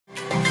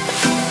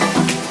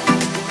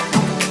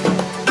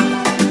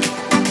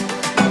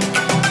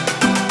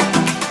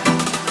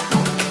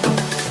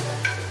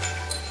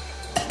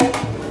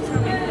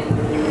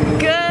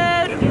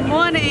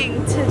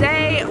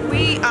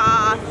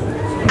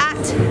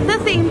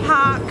theme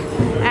park,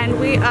 and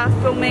we are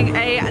filming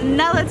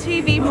another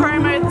TV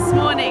promo this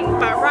morning,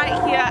 but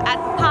right here at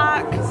the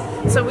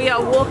park. So we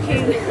are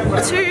walking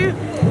to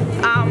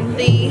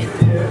the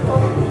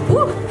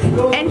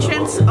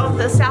entrance of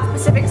the South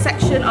Pacific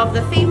section of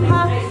the theme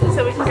park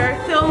so we can go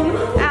film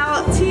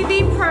our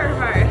TV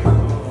promo.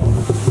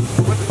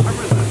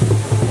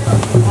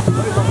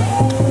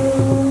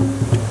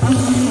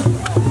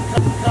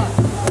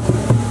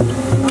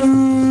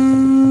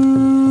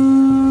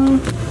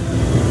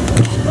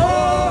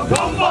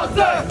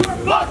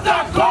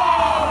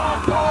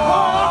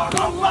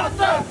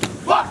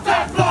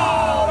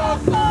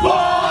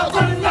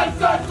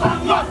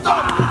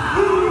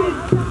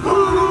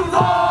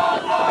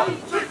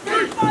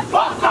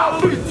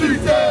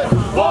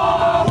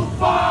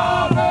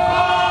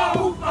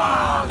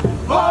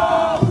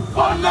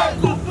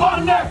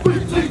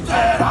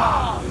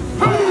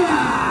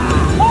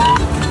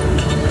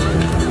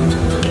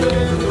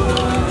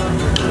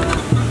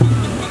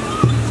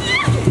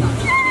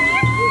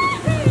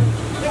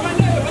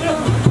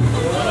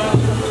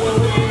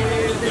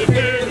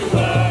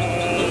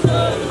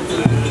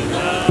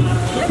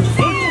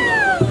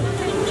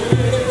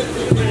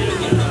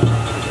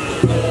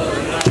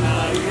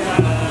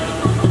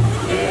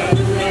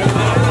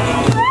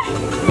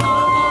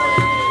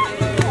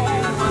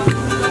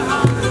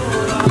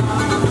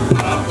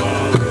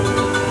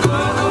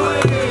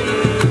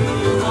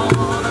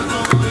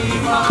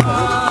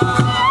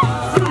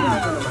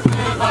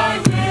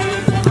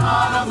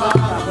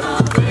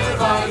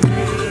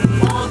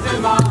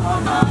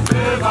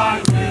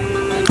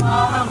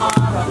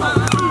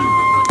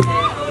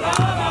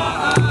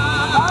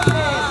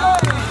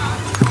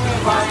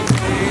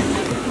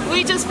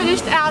 We just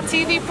finished our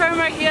TV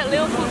promo here at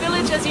Leofoo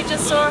Village, as you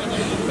just saw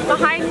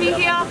behind me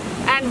here,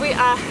 and we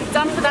are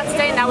done for that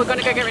today. Now we're going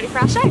to go get ready for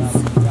our shows.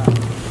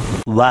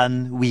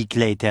 1 week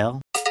later.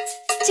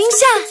 今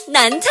夏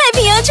南太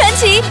平洋传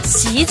奇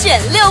席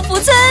卷六福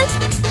村，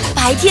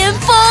白天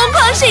疯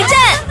狂水战，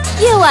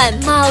夜晚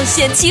冒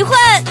险奇幻，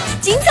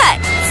精彩、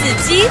刺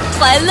激、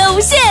欢乐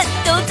无限，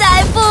都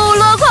在部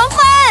落狂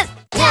欢。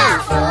六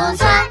福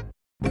村。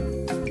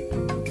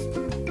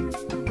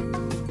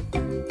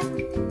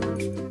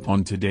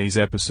 On today's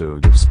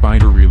episode of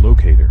Spider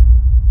Relocator.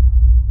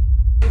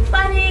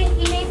 Buddy,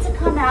 you need to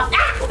come out.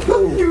 Ah!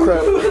 Oh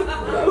crap.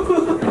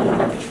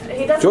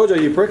 Georgia,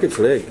 you broke its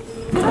leg.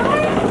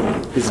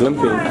 He's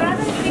limping. No, I don't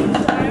think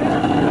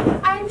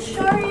so. I'm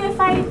sure if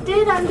I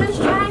did, I'm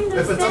just trying to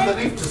If it's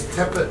underneath, just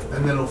tap it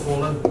and then it'll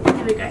fall in.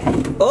 Here we go.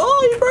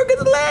 Oh, you broke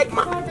his leg,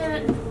 man. I did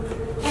it.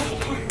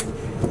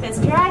 Okay. Let's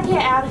drag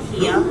it out of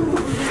here.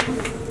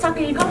 Tucker,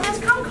 you got this?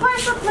 Come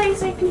closer, please,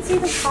 so you can see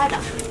the spider.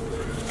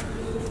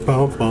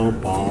 Boom, boom,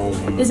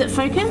 boom. Is it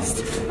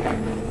focused?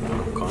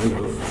 Kind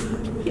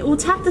of. Yeah, we'll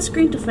tap the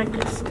screen to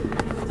focus.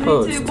 3,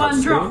 2,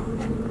 1, drop.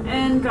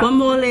 And go. One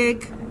more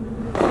leg.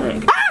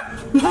 I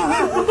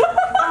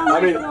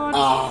mean,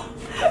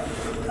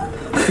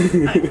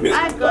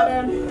 I've got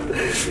him.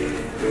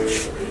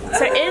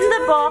 So in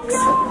the box,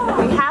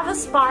 we have a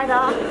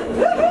spider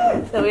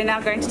that we're now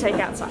going to take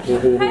outside.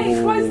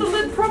 Hey, close the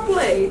lid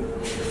properly.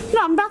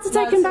 No, I'm about to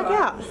take him back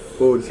out.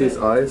 oh, you see his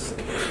eyes?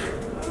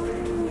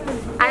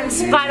 I'm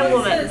Spider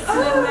Woman.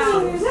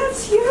 Oh,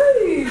 that's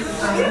huge.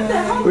 Get the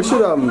hell We should,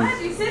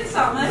 glad you said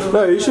something.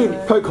 no, you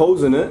should poke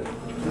holes in it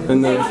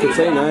and then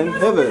container and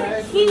have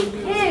it. Keep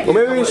him. Or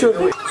maybe we should.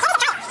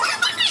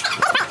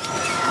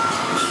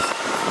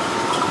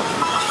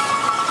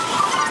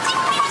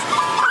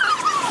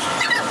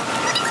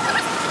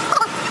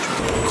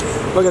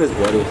 Look at his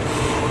body.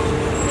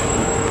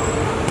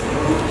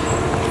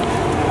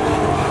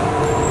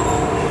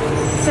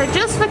 So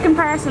just for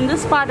comparison,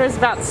 this spider is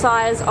about the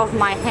size of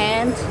my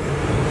hand.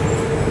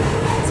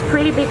 It's a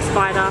pretty big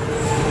spider,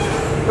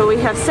 but we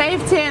have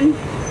saved him,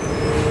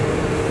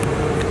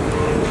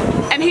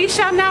 and he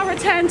shall now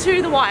return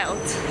to the wild.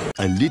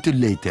 A little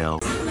later.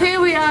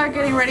 Here we are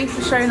getting ready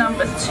for show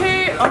number 2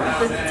 of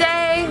the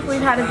day.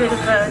 We've had a bit of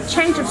a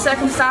change of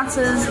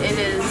circumstances. It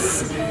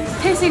is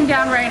pissing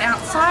down rain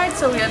outside,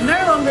 so we are no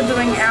longer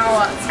doing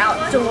our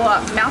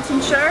outdoor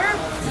mountain show.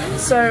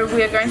 So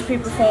we are going to be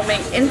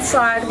performing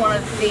inside one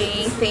of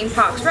the theme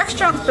park's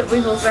restaurants, but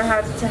we've also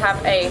had to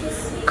have a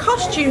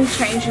costume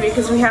change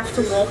because we have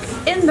to walk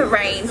in the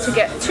rain to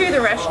get to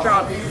the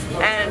restaurant,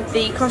 and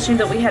the costume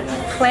that we had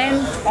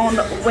planned on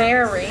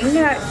wearing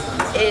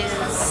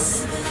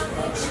is,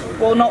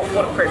 well, not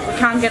waterproof. We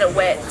can't get it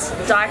wet,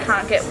 dye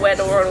can't get wet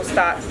or it'll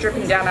start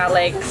dripping down our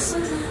legs,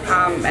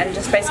 and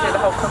just basically the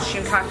whole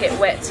costume can't get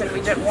wet, and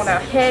we don't want our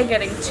hair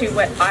getting too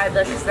wet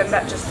either because then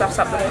that just stuffs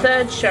up the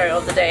third show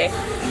of the day.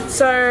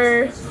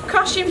 So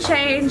costume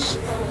change,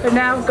 but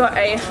now we've got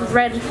a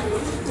red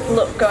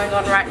look going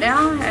on right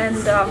now, and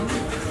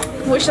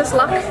wish us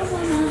luck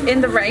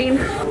in the rain.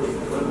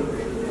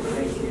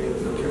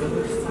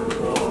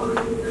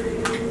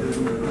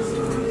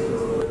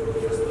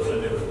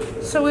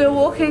 So we're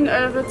walking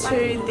over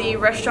to the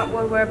restaurant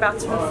where we're about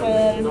to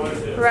perform,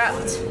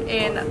 wrapped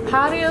in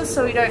patios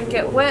so we don't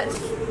get wet.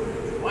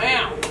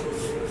 Wow.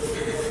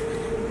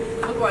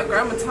 Look like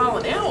Grandma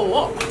Tyler now or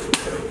what?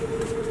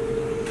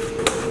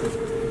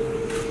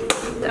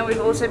 Then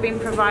we've also been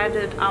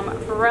provided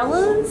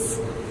umbrellas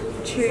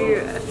to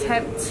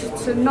attempt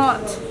to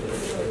not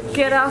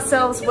get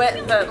ourselves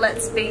wet, but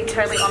let's be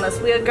totally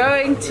honest, we are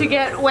going to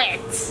get wet.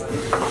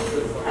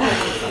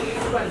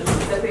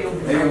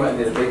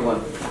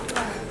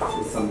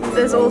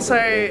 There's also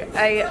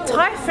a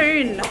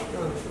typhoon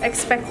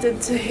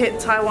expected to hit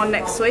Taiwan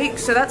next week,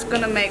 so that's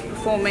going to make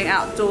performing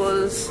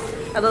outdoors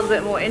a little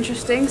bit more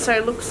interesting. So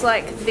it looks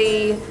like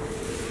the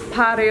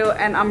patio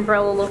and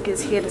umbrella look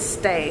is here to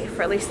stay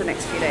for at least the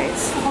next few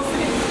days.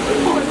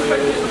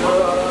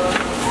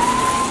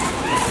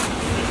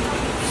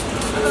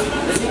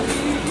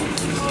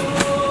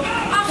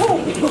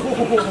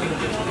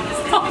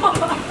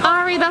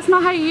 Ari, that's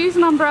not how you use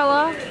an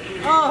umbrella.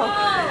 Oh.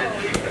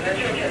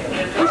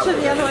 We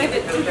should the other way.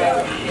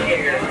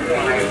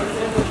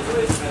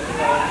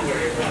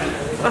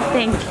 Oh,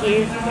 thank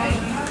you.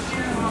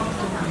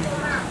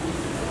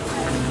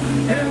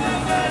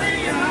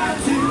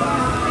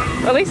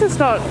 At least it's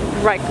not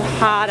like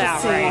hard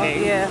out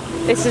raining. Yeah.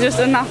 It's just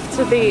enough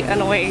to be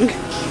annoying.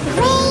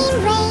 Rain,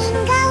 rain,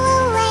 go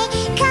away.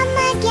 Come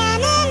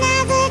again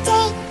another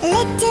day.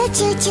 Little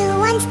choo-choo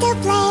wants to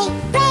play.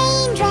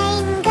 Rain,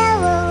 rain, go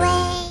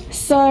away.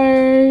 So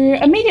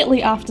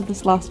immediately after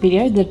this last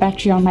video, the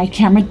battery on my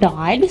camera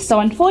died. So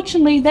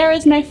unfortunately, there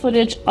is no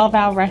footage of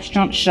our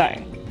restaurant show.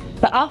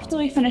 But after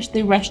we finished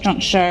the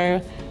restaurant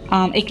show,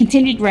 it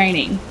continued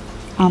raining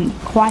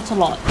quite a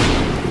lot.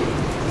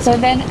 So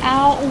then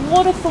our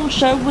waterfall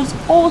show was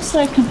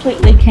also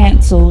completely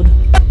cancelled,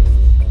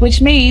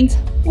 which means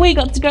we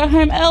got to go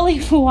home early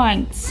for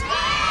once.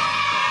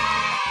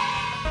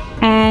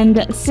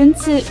 And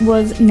since it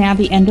was now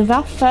the end of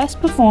our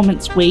first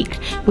performance week,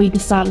 we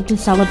decided to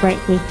celebrate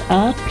with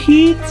a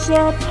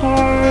pizza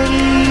party.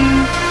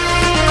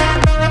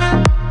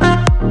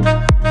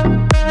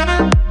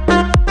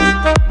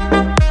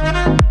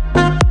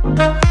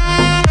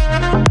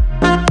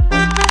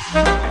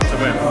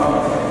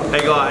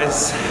 Hey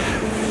guys,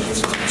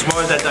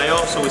 tomorrow's our day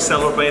off, so we're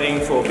celebrating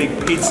for a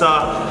big pizza.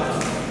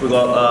 We've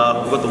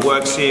got the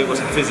works here, we've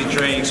got some fizzy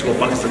drinks, we've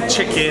got buckets of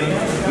chicken,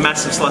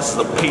 massive slices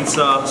of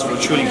pizza, so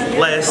we're truly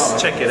blessed.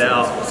 Check it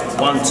out.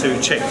 1, 2,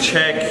 check,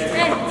 check.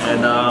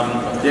 And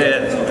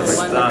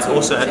yeah,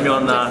 also add me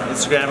on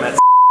Instagram at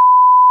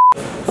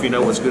if you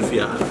know what's good for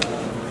you.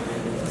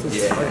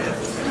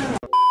 Yeah.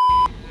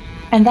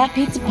 And that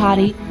pizza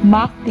party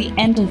marked the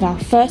end of our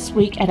first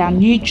week at our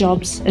new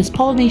jobs as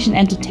Polynesian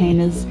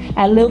Entertainers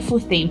at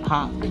Leofoo Theme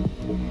Park.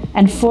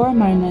 And for a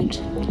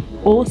moment,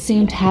 all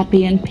seemed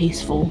happy and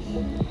peaceful.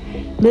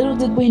 Little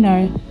did we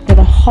know that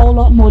a whole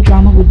lot more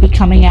drama would be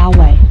coming our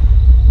way.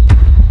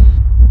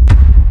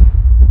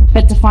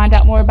 But to find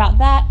out more about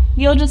that,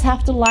 you'll just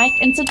have to like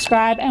and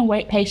subscribe and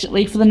wait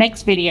patiently for the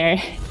next video.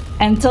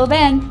 Until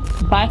then,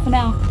 bye for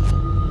now.